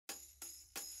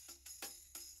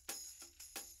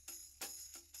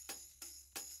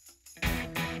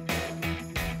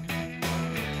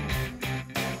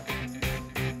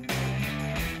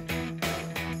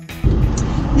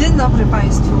Dzień dobry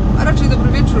Państwu, a raczej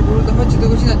dobry wieczór, bo dochodzi do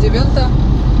godziny 9.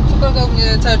 Co prawda u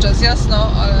mnie cały czas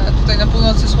jasno, ale tutaj na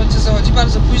północy słońce zachodzi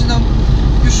bardzo późno,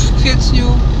 już w kwietniu,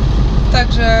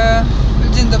 także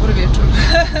dzień dobry wieczór.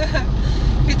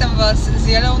 Witam Was z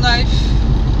Yellowknife.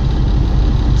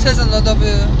 Sezon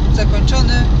lodowy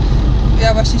zakończony.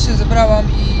 Ja właśnie się zebrałam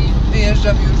i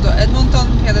wyjeżdżam już do Edmonton,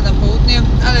 jadę na południe,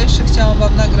 ale jeszcze chciałam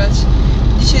Wam nagrać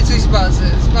dzisiaj coś z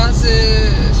bazy.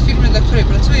 Z firmy, dla której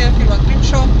pracuję, firma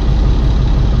Kąpią,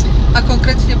 a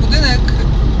konkretnie budynek,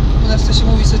 u nas to się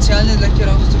mówi socjalny dla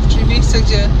kierowców, czyli miejsce,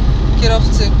 gdzie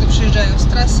kierowcy, gdy przyjeżdżają z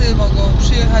trasy, mogą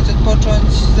przyjechać,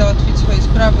 odpocząć, załatwić swoje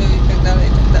sprawy itd.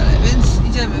 Więc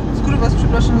idziemy. Z góry Was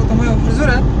przepraszam za tą moją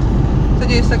fryzurę. To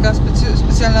nie jest taka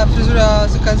specjalna fryzura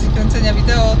z okazji kręcenia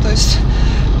wideo,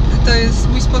 to jest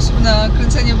mój sposób na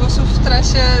kręcenie włosów w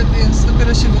trasie, więc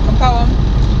dopiero się wykąpałam.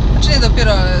 Znaczy nie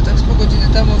dopiero, ale tak z pół godziny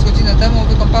temu, z godzinę temu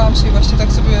wykąpałam się i właśnie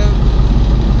tak sobie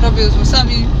robię z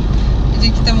włosami i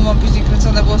dzięki temu mam później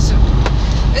kręcone włosy.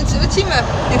 Więc lecimy.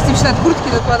 Nie chcę mi się nawet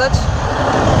kurtki dokładać.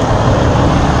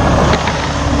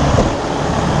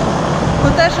 Bo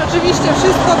też oczywiście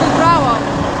wszystko wybrałam.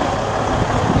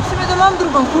 I w sumie to mam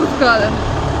drugą kurtkę, ale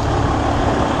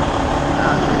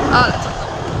co?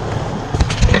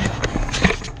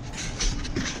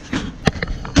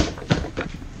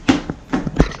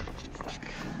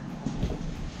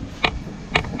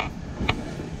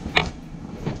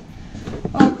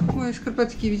 Moje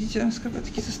skarpetki, widzicie?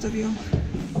 Skarpetki zostawiłam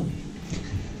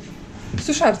w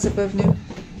suszarce pewnie.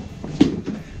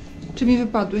 Czy mi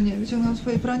wypadły? Nie, wyciągnęłam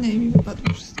swoje pranie i mi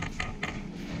wypadło wszystko.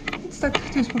 Więc tak,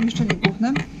 to jest pomieszczenie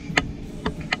główne.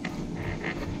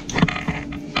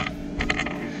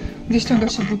 Gdzie ściąga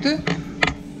się buty.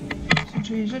 Są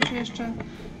czyli rzeczy jeszcze.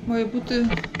 Moje buty.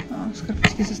 O,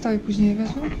 skarpetki zostały, później je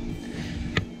wezmę.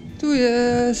 Tu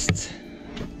jest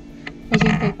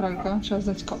łazienka i pralka. Trzeba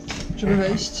zdać kod, żeby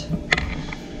wejść.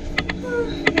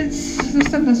 Więc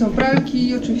dostępne są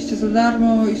pralki, oczywiście za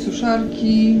darmo, i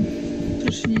suszarki,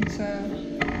 prysznice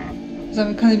z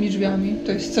zamykanymi drzwiami.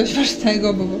 To jest coś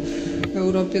ważnego, bo w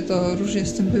Europie to różnie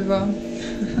z tym bywa.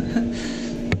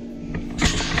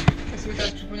 Ja sobie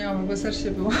tak przypomniałam, bo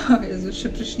serce było, Jezu, 3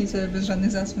 prysznice bez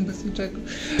żadnych zasłon, bez niczego.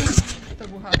 To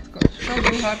był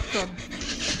hardcore.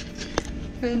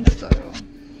 Więc co?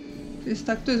 Jest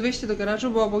tak, tu jest wejście do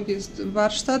garażu, bo obok jest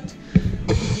warsztat,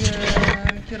 gdzie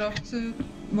kierowcy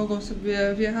mogą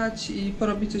sobie wjechać i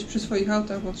porobić coś przy swoich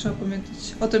autach, bo trzeba pamiętać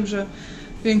o tym, że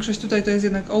większość tutaj to jest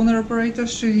jednak owner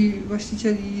operators, czyli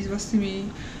właścicieli z własnymi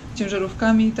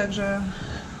ciężarówkami, także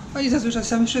oni zazwyczaj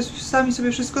sami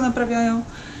sobie wszystko naprawiają,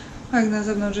 a jak na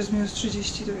zewnątrz jest minus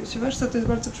 30, to wiecie, warsztat to jest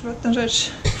bardzo prywatna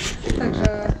rzecz,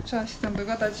 także trzeba się tam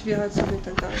dogadać, wjechać sobie i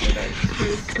tak dalej. Tu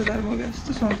jest za darmo wjazd.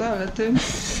 Tu są toalety,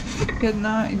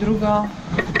 jedna i druga,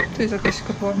 tu jest jakaś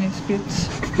kopalnia, jest piec.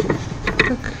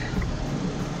 Tak.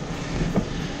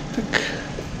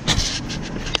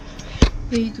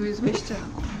 I tu jest wejście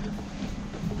na górę.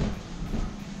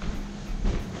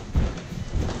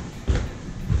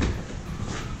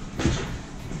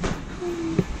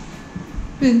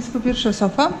 Więc po pierwsze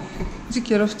sofa, gdzie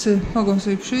kierowcy mogą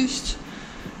sobie przyjść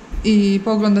i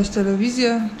pooglądać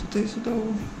telewizję. Tutaj jest u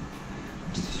dołu.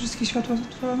 Czy to wszystkie światła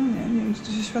otworzone? Nie wiem, czy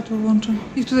to się światło włącza.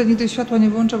 I tutaj nigdy światła nie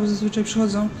włącza, bo zazwyczaj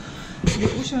przychodzą sobie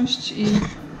usiąść i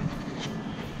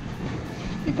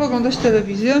pooglądać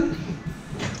telewizję.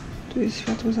 Tu jest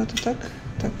światło za to, tak?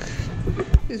 Tak.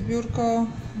 Jest biurko,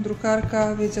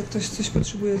 drukarka, więc jak ktoś coś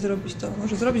potrzebuje zrobić, to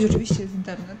może zrobić. Oczywiście jest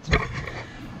internet.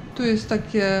 Tu jest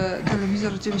takie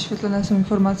telewizor, gdzie wyświetlone są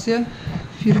informacje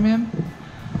w firmie.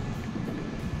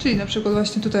 Czyli na przykład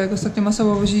właśnie tutaj, jak ostatnio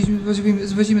masowo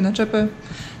zwozimy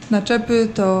naczepy,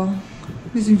 to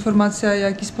jest informacja, w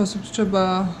jaki sposób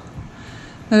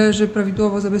należy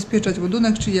prawidłowo zabezpieczać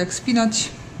ładunek, czyli jak spinać.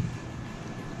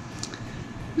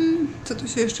 Co tu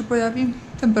się jeszcze pojawi?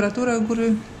 Temperatura u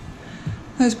góry.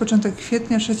 No jest początek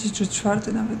kwietnia, 3 czy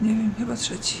 4, nawet nie wiem, chyba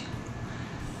 3.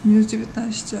 Minus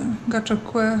 19. Gdzie,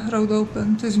 road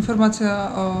open. To jest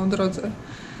informacja o drodze.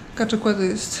 Gdzie to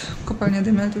jest kopalnia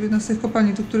diamentów, jedna z tych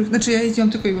kopalni, do których... Znaczy ja jeździłam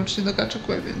tylko i wyłącznie do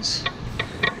Gdzie, więc...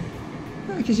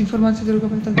 No, jakieś informacje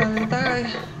drogowe i tak dalej.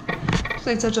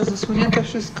 Tutaj cały czas zasłonięte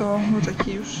wszystko, bo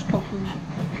taki już pokój,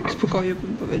 spokoju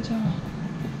bym powiedziała.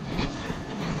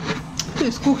 Tu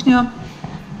jest kuchnia,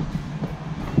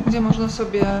 gdzie można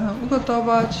sobie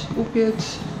ugotować, upiec,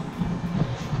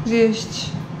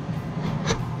 zjeść.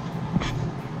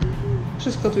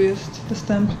 Wszystko tu jest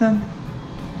dostępne.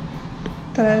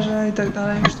 Talerze i tak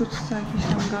dalej, sztuczce, jakieś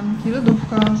tam garnki,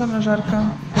 lodówka, zamrażarka.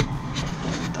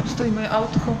 Tam stoi moje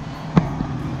autko.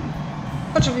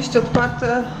 Oczywiście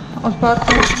otwarte.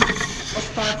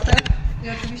 I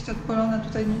oczywiście odpalone,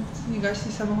 tutaj nikt nie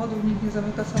gasi samochodów, nikt nie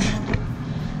zamyka samochodów.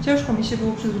 Ciężko mi się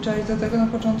było przyzwyczaić do tego na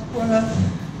początku, ale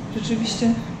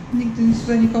rzeczywiście nigdy nic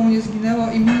tutaj nikomu nie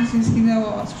zginęło i mi nic nie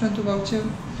zginęło, a sprzętu w aucie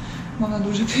mam na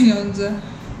duże pieniądze.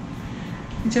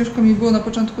 I ciężko mi było na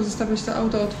początku zostawiać to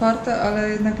auto otwarte, ale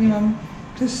jednak nie mam,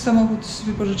 to jest samochód z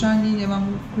wypożyczalni, nie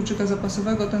mam kluczyka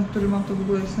zapasowego, ten, który mam, to w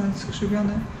ogóle jest nawet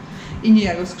skrzywiony i nie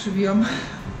ja go skrzywiłam.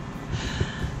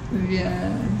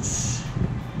 Więc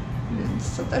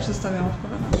to też zostawiam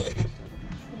odpalone.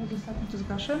 Ostatnio to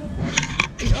zgaszę.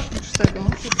 I oprócz tego,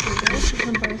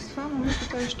 proszę Państwa, mamy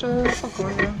tutaj jeszcze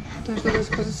pokoje. Też do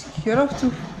dyspozycji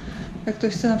kierowców. Jak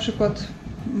ktoś chce na przykład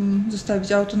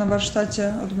zostawić auto na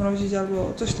warsztacie, odmrozić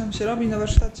albo coś tam się robi na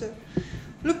warsztacie,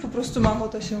 lub po prostu ma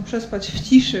ochotę się przespać w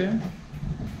ciszy,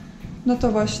 no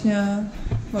to właśnie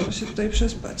może się tutaj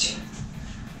przespać.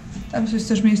 Tam jest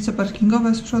też miejsce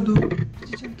parkingowe z przodu.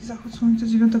 Widzicie, jaki zachód słońca,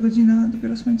 9 godzina,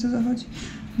 dopiero słońce zachodzi.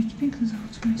 Jaki piękny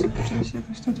zachód słońca. Trzeba się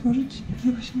jakoś to otworzyć?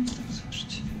 Chyba się nie da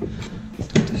otworzyć.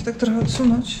 To się tak trochę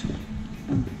odsunąć.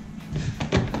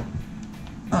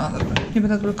 A, dobra, nie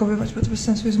będę odblokowywać, bo to bez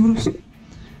sensu jest mróz.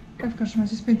 W każdym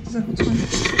razie jest piękny zachód słońca.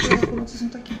 To są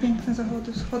takie piękne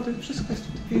zachody, wschody, wszystko jest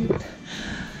tutaj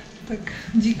tak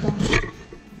dziko.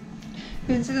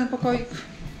 Więc jeden pokoik.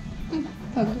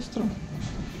 Tak, lustro.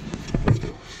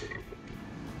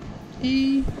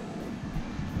 I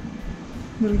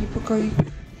drugi pokoik.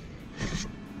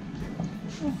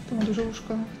 O, to ma duże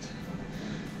łóżko nawet.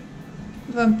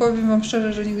 Powiem wam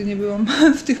szczerze, że nigdy nie byłam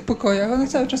w tych pokojach. One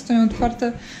cały czas stoją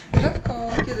otwarte. Rzadko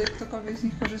kiedy ktokolwiek z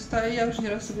nich korzysta i ja już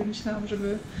nieraz sobie myślałam,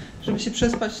 żeby się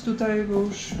przespać tutaj, bo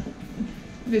już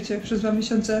wiecie, przez 2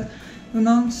 miesiące w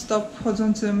non-stop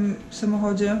chodzącym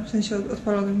samochodzie, w sensie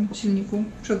odpalonym silniku,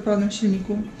 przy odpalonym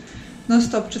silniku.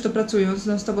 Non-stop, czy to pracując,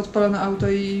 non-stop odpalone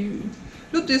auto i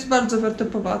lód jest bardzo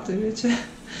wertepowaty, wiecie.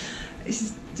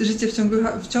 Życie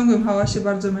w ciągłym hałasie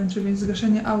bardzo męczy, więc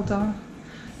zgaszenie auta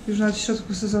już nawet w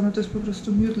środku sezonu to jest po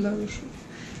prostu miód dla uszu.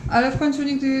 Ale w końcu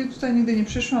nigdy nie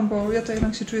przyszłam, bo ja to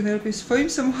jednak się czuję najlepiej w swoim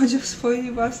samochodzie, w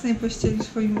swojej własnej pościeli, w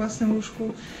swoim własnym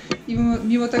łóżku. I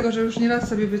mimo tego, że już nieraz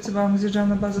sobie obiecywałam, zjeżdżałam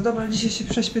na bazę, dobra, dzisiaj się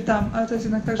prześpię tam, ale to jest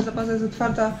jednak tak, że ta baza jest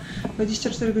otwarta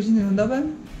 24 godziny na dobę.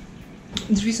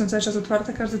 Drzwi są cały czas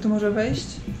otwarte, każdy tu może wejść.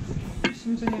 W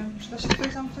sumie to nie wiem, czy da się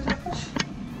tutaj zamknąć jakoś?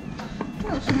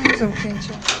 No, w sumie nie zamknięcie.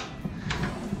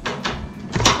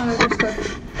 Ale jakoś tak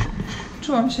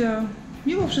czułam się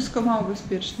mimo wszystko mało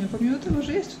bezpiecznie, pomimo tego,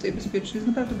 że jest tutaj bezpiecznie, jest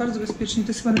naprawdę bardzo bezpiecznie. To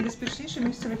jest chyba najbezpieczniejsze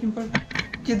miejsce, w jakim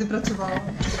kiedy pracowałam.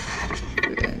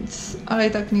 Więc... ale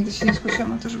i tak nigdy się nie skusiłam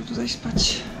na to, żeby tutaj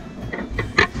spać.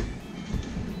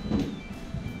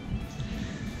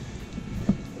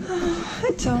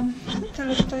 I co?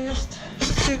 Tyle tutaj jest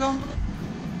wszystkiego.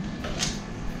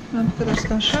 Mam teraz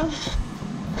kaszę.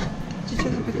 Widzicie,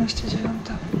 za 15:09.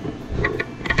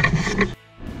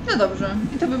 No dobrze,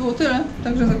 i to by było tyle.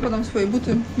 Także zakładam swoje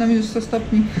buty na minus 100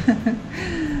 stopni.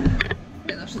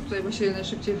 Ja na przykład tutaj właściwie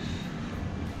najszybciej,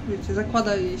 wiecie,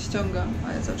 zakłada i ściąga,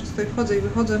 a ja cały czas tutaj wchodzę i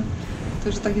wychodzę.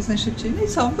 Także tak jest najszybciej. No i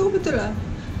co? Byłoby tyle.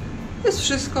 Jest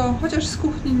wszystko, chociaż z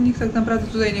kuchni nikt tak naprawdę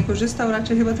tutaj nie korzystał,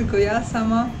 raczej chyba tylko ja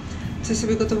sama. Coś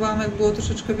sobie gotowałam, jak było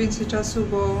troszeczkę więcej czasu,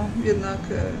 bo jednak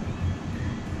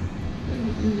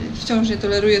wciąż nie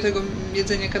toleruję tego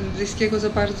jedzenia kanadyjskiego za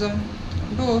bardzo.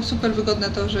 Było super wygodne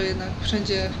to, że jednak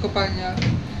wszędzie w kopalniach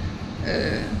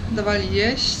dawali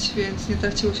jeść, więc nie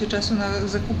traciło się czasu na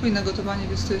zakupy i na gotowanie,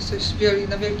 więc to jest coś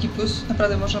na wielki plus.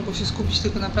 Naprawdę można było się skupić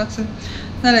tylko na pracy.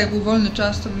 No ale jak był wolny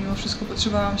czas, to mimo wszystko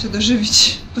potrzebowałam się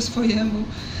dożywić po swojemu,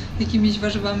 jakimiś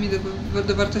warzywami,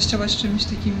 dowartościować czymś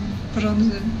takim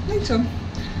porządnym. No i co?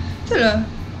 Tyle.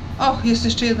 Och, jest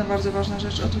jeszcze jedna bardzo ważna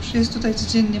rzecz. Otóż jest tutaj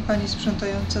codziennie pani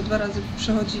sprzątająca, 2 razy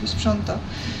przychodzi i sprząta.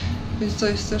 Więc to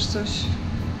jest też coś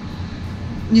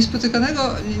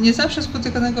niespotykanego, nie zawsze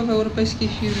spotykanego w europejskiej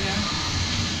firmie.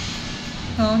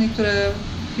 No, niektóre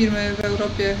firmy w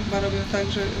Europie chyba robią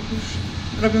tak, że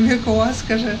już robią wielką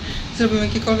łaskę, że zrobią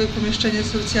jakiekolwiek pomieszczenie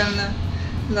socjalne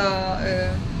dla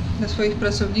swoich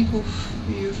pracowników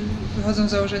i już wychodzą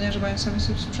z założenia, że mają sami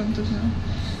sobie sprzątać. No.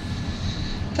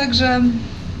 Także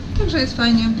jest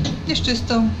fajnie, jest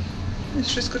czysto, jest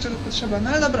wszystko, czego potrzeba. No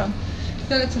ale dobra,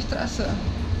 ja lecę w trasę.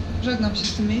 Żegnam się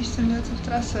z tym miejscem, lecę w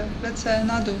trasę, lecę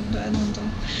na dół, do Edmonton.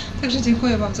 Także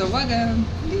dziękuję wam za uwagę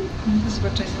i do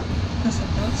zobaczenia w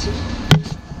następnym odcinku.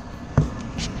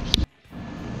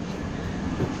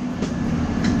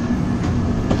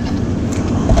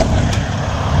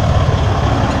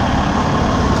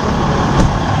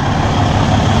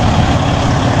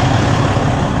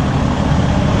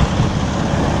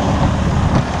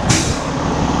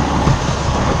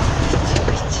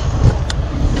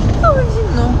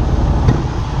 Zimno.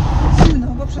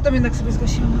 jednak sobie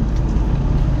zgasiłam.